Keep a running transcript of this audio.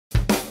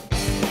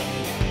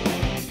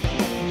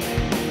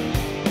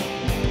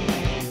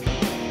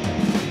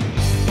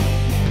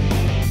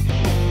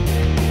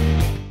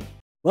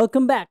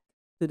Welcome back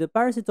to the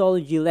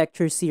Parasitology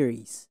lecture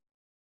series.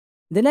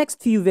 In the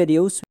next few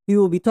videos, we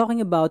will be talking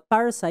about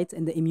parasites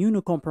and the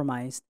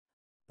immunocompromised,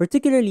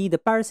 particularly the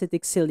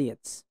parasitic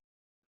ciliates.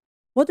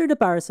 What are the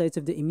parasites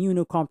of the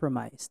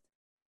immunocompromised?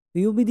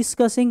 We will be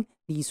discussing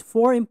these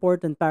four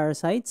important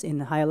parasites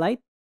in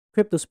highlight: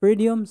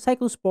 Cryptosporidium,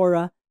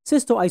 Cyclospora,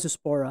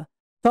 Cystoisospora,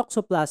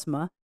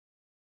 Toxoplasma.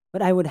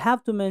 But I would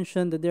have to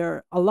mention that there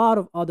are a lot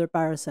of other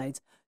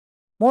parasites,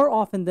 more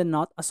often than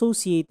not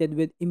associated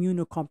with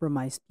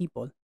immunocompromised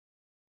people.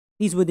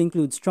 These would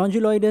include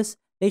Strongyloides,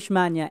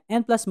 Leishmania,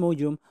 and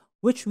Plasmodium,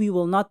 which we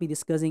will not be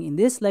discussing in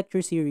this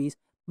lecture series,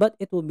 but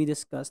it will be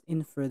discussed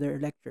in further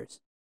lectures.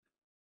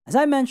 As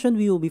I mentioned,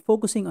 we will be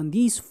focusing on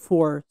these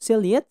four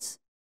ciliates,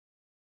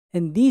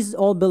 and these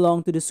all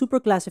belong to the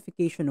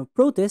superclassification of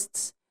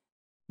protists,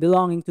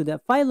 belonging to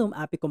the phylum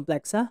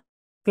Apicomplexa,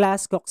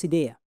 class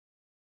Coccidea.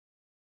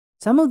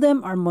 Some of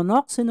them are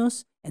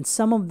monoxenous and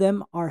some of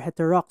them are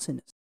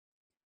heteroxenous.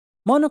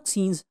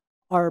 Monoxenes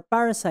are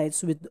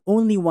parasites with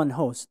only one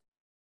host.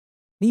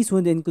 These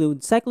would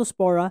include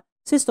Cyclospora,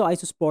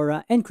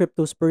 Cystoisospora, and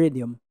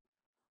Cryptosporidium,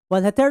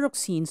 while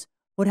heteroxenes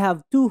would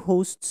have two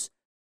hosts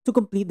to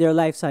complete their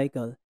life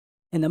cycle,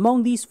 and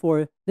among these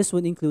four, this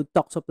would include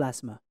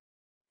Toxoplasma.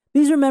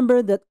 Please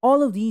remember that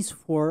all of these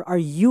four are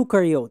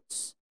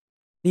eukaryotes.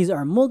 These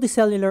are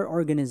multicellular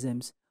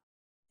organisms.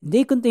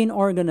 They contain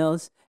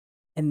organelles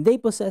and they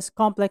possess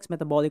complex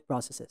metabolic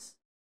processes.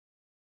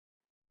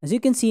 As you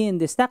can see in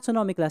this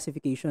taxonomic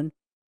classification,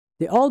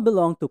 they all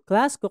belong to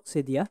class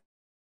Coccidia,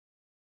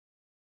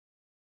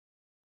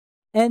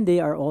 and they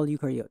are all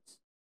eukaryotes.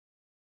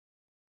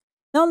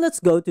 Now let's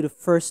go to the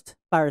first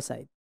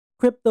parasite,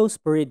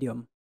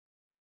 Cryptosporidium.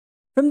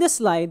 From this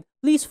slide,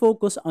 please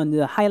focus on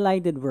the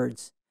highlighted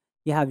words.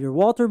 You have your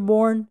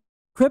waterborne,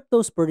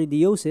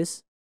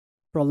 cryptosporidiosis,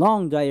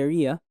 prolonged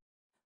diarrhea,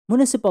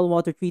 municipal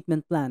water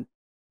treatment plant,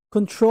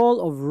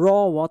 control of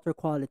raw water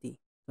quality.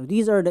 So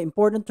these are the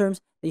important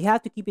terms that you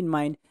have to keep in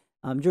mind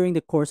during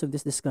the course of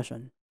this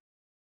discussion.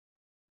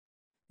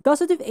 The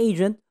causative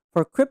agent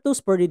for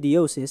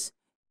cryptosporidiosis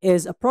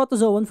is a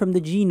protozoan from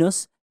the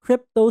genus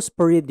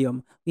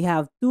Cryptosporidium. We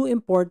have two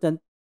important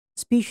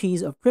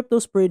species of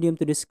Cryptosporidium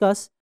to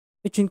discuss,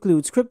 which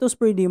includes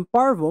Cryptosporidium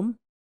parvum,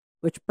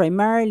 which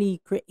primarily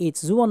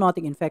creates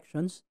zoonotic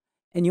infections,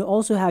 and you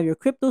also have your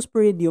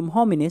Cryptosporidium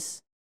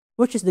hominis,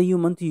 which is the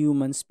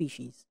human-to-human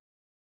species.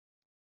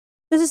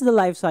 This is the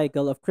life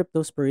cycle of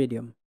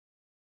Cryptosporidium.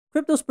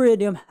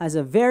 Cryptosporidium has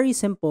a very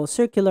simple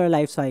circular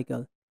life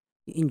cycle.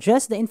 You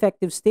ingest the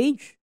infective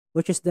stage,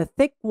 which is the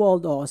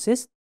thick-walled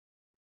oocyst.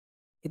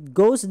 It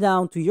goes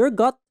down to your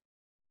gut,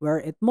 where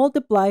it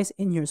multiplies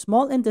in your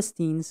small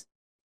intestines,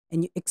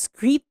 and you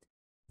excrete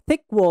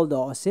thick-walled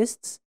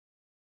oocysts,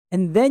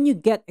 and then you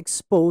get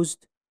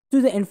exposed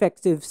to the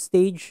infective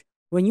stage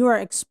when you are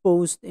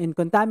exposed in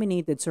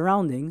contaminated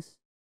surroundings,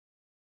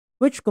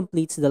 which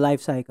completes the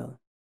life cycle.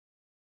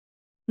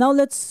 Now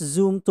let's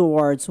zoom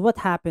towards what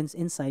happens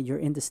inside your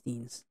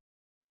intestines.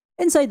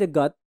 Inside the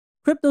gut,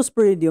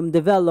 Cryptosporidium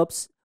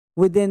develops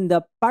within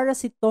the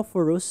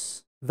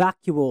parasitophorus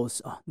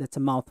vacuoles, that's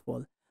a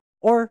mouthful,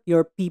 or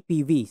your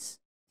PPVs.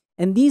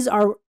 And these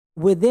are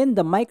within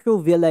the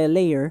microvilli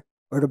layer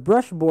or the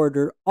brush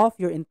border of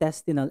your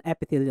intestinal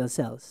epithelial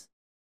cells.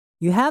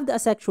 You have the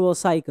asexual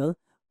cycle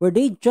where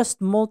they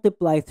just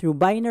multiply through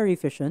binary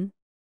fission,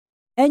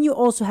 and you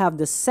also have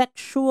the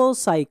sexual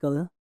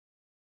cycle,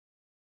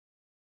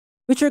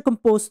 which are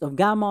composed of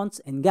gametes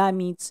and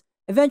gametes,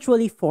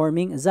 eventually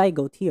forming a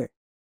zygote here.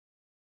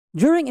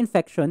 During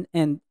infection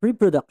and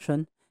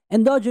reproduction,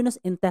 endogenous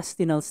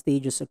intestinal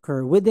stages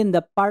occur within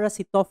the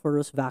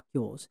parasitophorus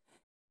vacuoles,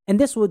 and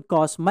this would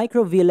cause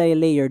microvilli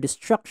layer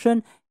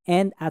destruction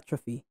and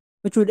atrophy,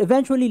 which would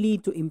eventually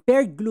lead to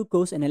impaired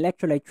glucose and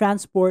electrolyte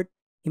transport,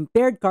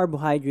 impaired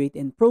carbohydrate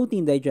and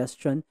protein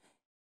digestion,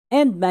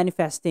 and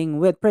manifesting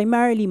with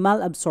primarily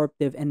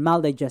malabsorptive and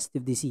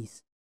maldigestive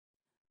disease.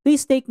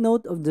 Please take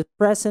note of the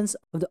presence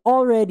of the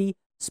already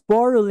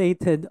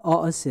sporulated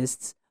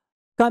oocysts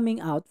coming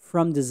out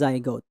from the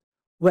zygote,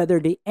 whether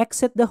they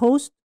exit the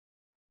host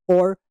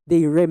or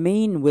they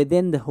remain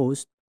within the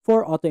host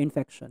for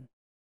autoinfection.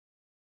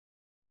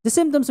 The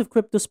symptoms of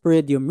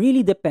Cryptosporidium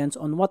really depends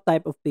on what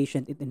type of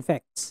patient it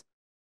infects.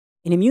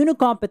 In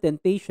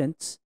immunocompetent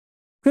patients,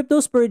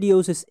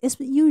 cryptosporidiosis is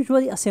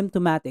usually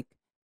asymptomatic,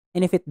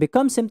 and if it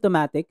becomes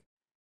symptomatic,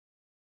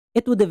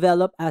 it would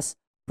develop as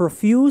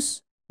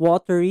profuse,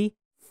 watery,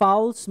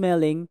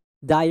 foul-smelling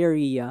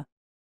diarrhea,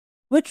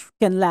 which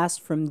can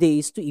last from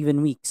days to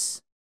even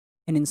weeks.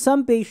 And in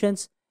some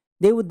patients,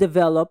 they would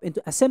develop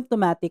into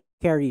asymptomatic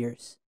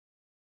carriers.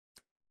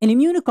 In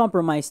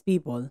immunocompromised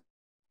people,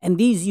 and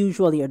these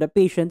usually are the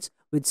patients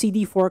with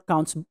CD4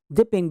 counts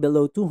dipping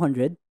below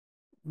 200,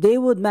 they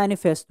would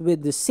manifest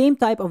with the same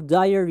type of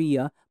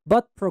diarrhea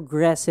but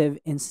progressive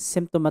in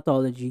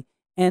symptomatology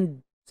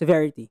and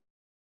severity.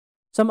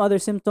 Some other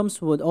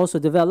symptoms would also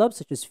develop,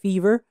 such as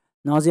fever,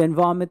 nausea and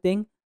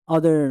vomiting,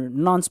 other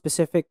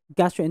non-specific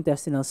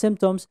gastrointestinal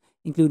symptoms,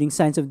 including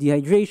signs of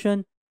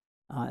dehydration,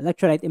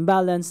 electrolyte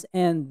imbalance,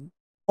 and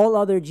all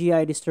other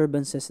GI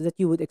disturbances that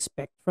you would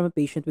expect from a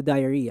patient with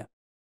diarrhea.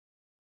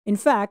 In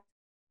fact,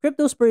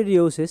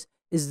 cryptosporidiosis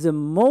is the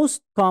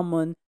most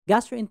common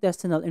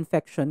gastrointestinal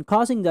infection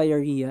causing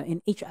diarrhea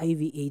in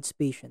HIV/AIDS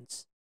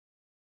patients.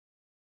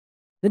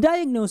 The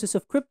diagnosis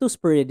of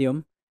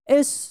cryptosporidium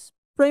is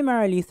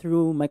primarily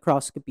through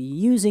microscopy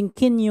using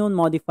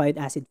quinine-modified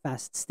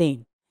acid-fast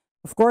stain.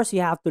 Of course,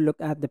 you have to look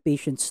at the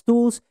patient's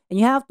stools and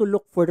you have to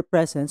look for the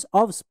presence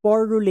of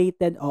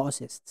spore-related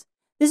oocysts.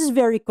 This is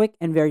very quick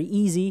and very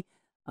easy.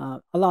 A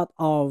lot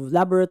of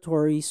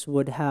laboratories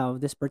would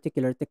have this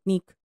particular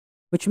technique,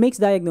 which makes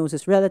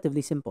diagnosis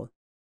relatively simple.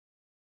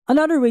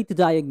 Another way to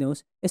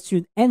diagnose is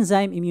through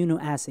enzyme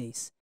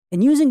immunoassays.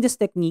 And using this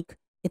technique,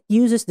 it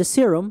uses the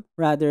serum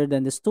rather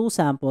than the stool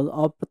sample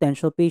of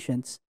potential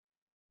patients.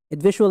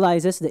 It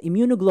visualizes the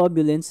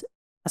immunoglobulins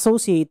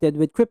associated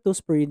with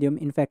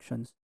cryptosporidium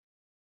infections.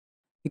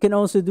 You can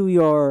also do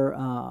your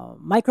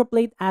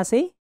microplate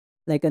assay,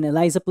 like an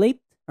ELISA plate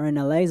or an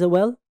ELISA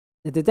well.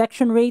 The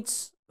detection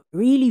rates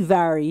really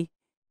vary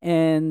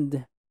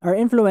and are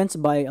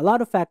influenced by a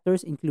lot of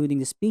factors, including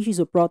the species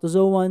of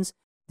protozoans,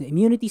 the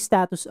immunity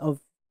status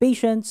of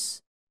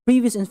patients,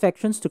 previous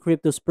infections to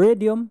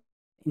cryptosporidium,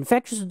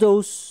 infectious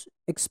dose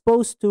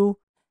exposed to,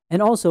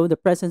 and also the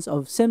presence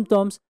of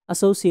symptoms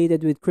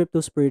associated with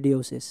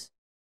cryptosporidiosis.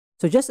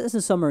 So just as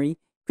a summary,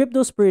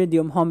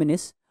 Cryptosporidium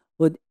hominis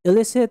would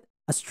elicit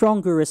a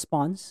stronger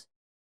response.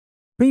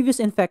 Previous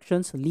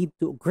infections lead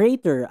to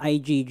greater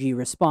IgG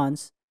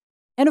response.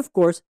 And of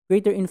course,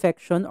 greater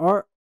infection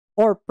or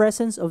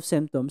presence of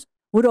symptoms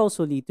would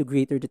also lead to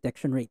greater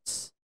detection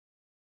rates.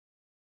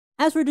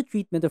 As for the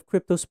treatment of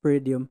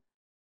Cryptosporidium,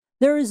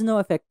 there is no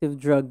effective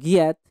drug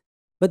yet,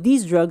 but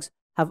these drugs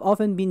have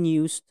often been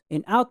used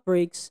in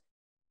outbreaks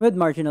with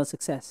marginal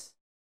success.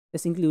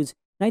 This includes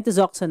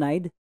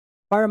nitazoxanide,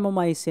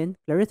 paromomycin,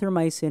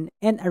 clarithromycin,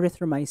 and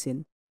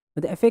erythromycin.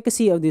 But the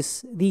efficacy of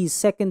these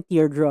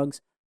second-tier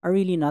drugs are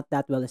really not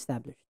that well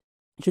established.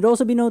 It should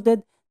also be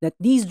noted that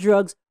these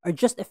drugs are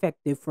just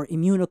effective for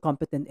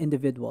immunocompetent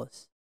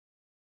individuals.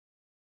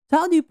 So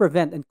how do you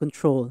prevent and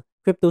control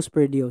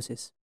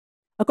cryptosporidiosis?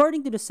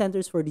 According to the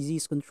Centers for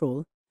Disease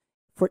Control,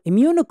 for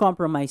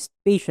immunocompromised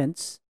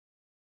patients,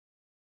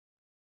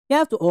 you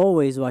have to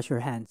always wash your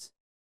hands.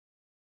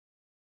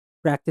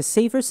 Practice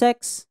safer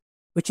sex,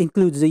 which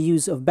includes the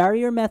use of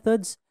barrier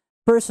methods,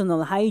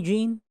 personal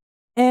hygiene,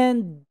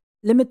 and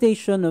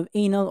limitation of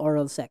anal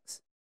oral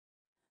sex.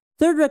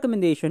 Third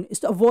recommendation is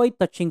to avoid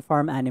touching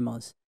farm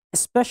animals,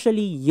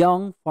 especially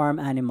young farm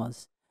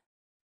animals.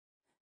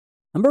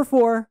 Number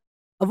 4,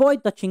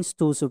 avoid touching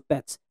stools of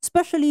pets,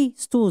 especially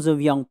stools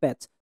of young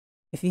pets.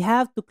 If you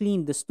have to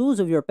clean the stools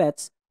of your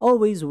pets,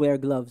 always wear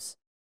gloves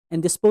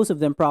and dispose of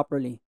them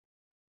properly.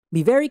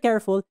 Be very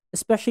careful,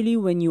 especially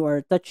when you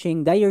are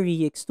touching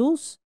diarrheic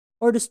stools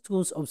or the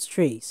stools of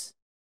strays.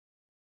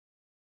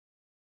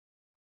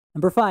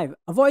 Number 5,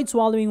 avoid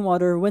swallowing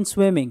water when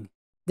swimming.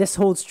 This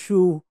holds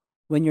true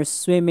when you're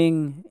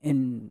swimming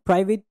in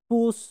private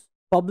pools,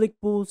 public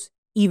pools,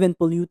 even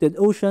polluted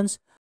oceans,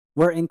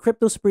 wherein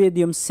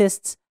Cryptosporidium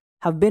cysts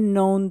have been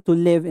known to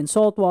live in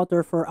salt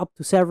water for up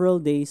to several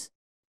days,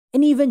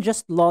 and even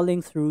just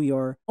lolling through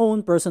your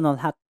own personal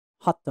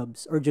hot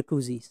tubs or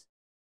jacuzzis.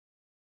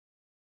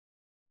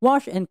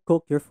 Wash and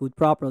cook your food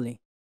properly.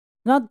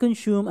 Not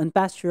consume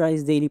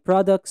unpasteurized dairy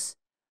products.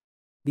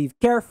 Be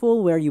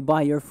careful where you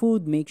buy your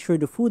food. Make sure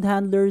the food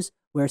handlers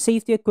wear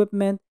safety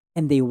equipment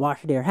and they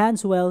wash their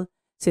hands well,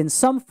 since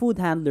some food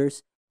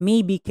handlers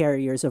may be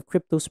carriers of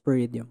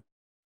Cryptosporidium.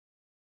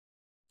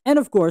 And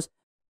of course,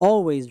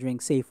 always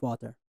drink safe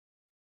water.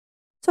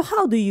 So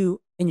how do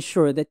you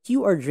ensure that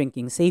you are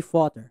drinking safe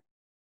water?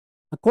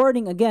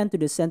 According again to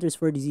the Centers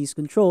for Disease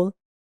Control,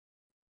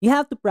 you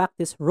have to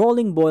practice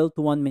rolling boil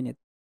to 1 minute.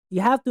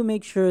 You have to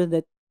make sure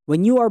that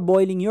when you are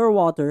boiling your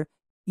water,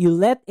 you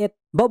let it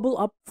bubble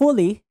up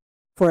fully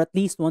for at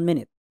least 1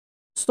 minute.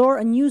 Store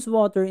unused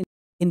water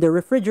in the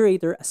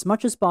refrigerator as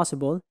much as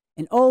possible,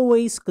 and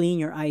always clean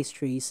your ice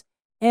trays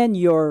and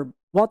your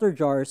water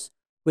jars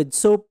with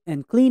soap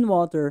and clean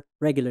water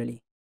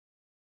regularly.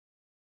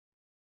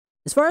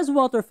 As far as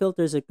water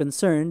filters are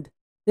concerned,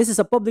 this is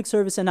a public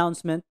service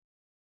announcement.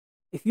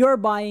 If you're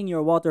buying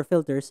your water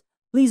filters,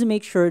 please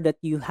make sure that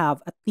you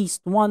have at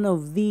least one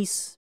of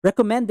these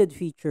recommended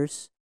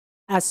features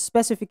as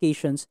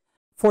specifications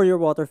for your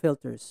water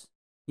filters.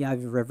 You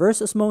have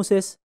reverse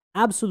osmosis,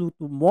 absolute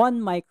 1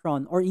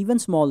 micron or even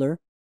smaller,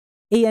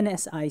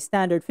 ANSI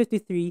standard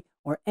 53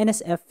 or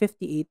NSF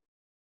 58,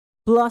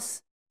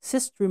 plus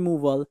cyst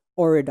removal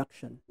or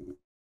reduction.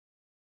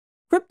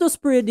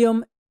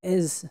 Cryptosporidium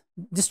is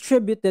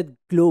distributed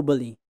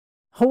globally.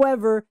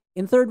 However,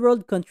 in third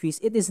world countries,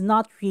 it is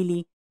not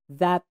really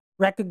that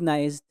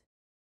recognized,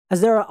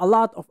 as there are a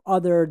lot of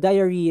other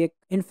diarrheic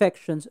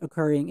infections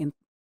occurring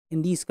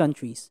in these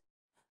countries.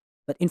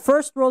 But in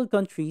first world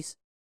countries,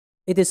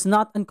 it is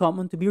not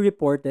uncommon to be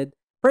reported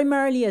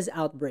primarily as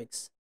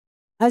outbreaks.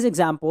 As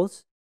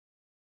examples,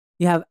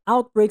 you have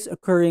outbreaks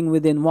occurring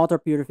within water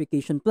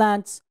purification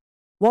plants,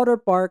 water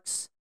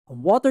parks, a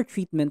water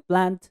treatment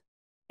plant,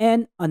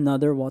 and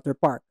another water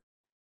park.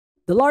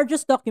 The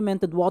largest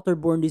documented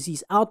waterborne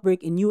disease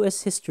outbreak in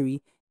U.S.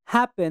 history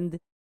happened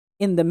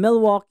in the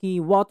Milwaukee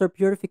water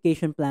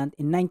purification plant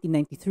in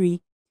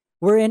 1993,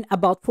 wherein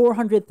about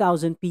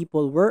 400,000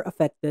 people were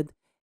affected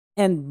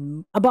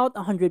and about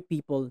 100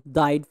 people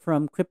died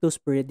from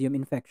Cryptosporidium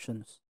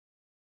infections.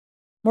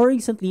 More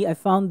recently, I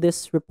found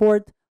this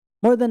report: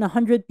 more than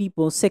 100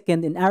 people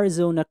sickened in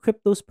Arizona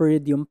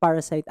Cryptosporidium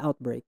parasite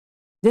outbreak.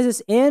 This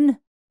is in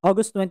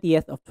August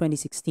 20th of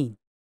 2016.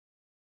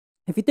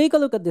 If you take a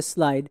look at this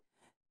slide,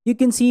 you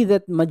can see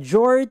that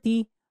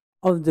majority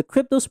of the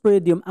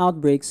Cryptosporidium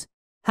outbreaks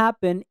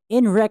happen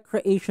in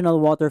recreational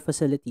water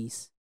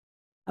facilities.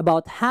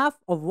 About half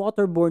of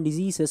waterborne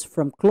diseases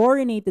from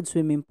chlorinated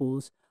swimming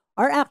pools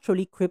are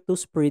actually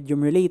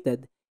Cryptosporidium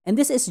related, and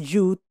this is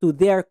due to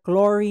their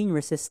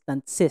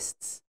chlorine-resistant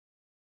cysts.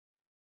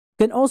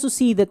 You can also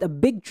see that a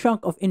big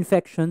chunk of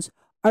infections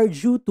are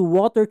due to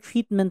water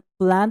treatment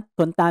plant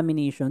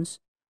contaminations,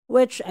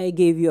 which I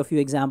gave you a few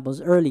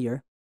examples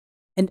earlier.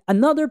 And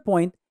another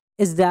point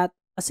is that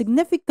a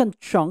significant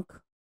chunk,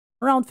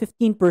 around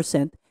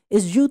 15%,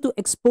 is due to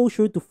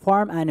exposure to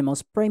farm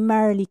animals,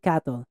 primarily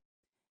cattle.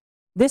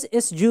 This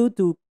is due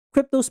to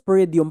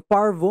Cryptosporidium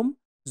parvum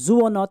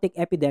zoonotic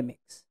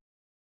epidemics.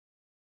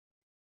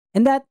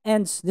 And that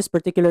ends this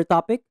particular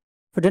topic.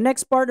 For the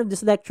next part of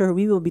this lecture,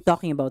 we will be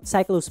talking about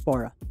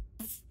Cyclospora.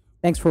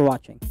 Thanks for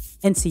watching,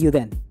 and see you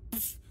then.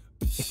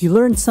 If you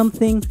learned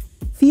something,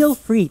 feel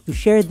free to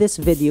share this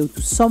video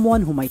to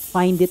someone who might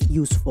find it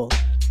useful.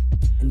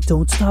 And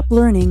don't stop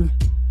learning.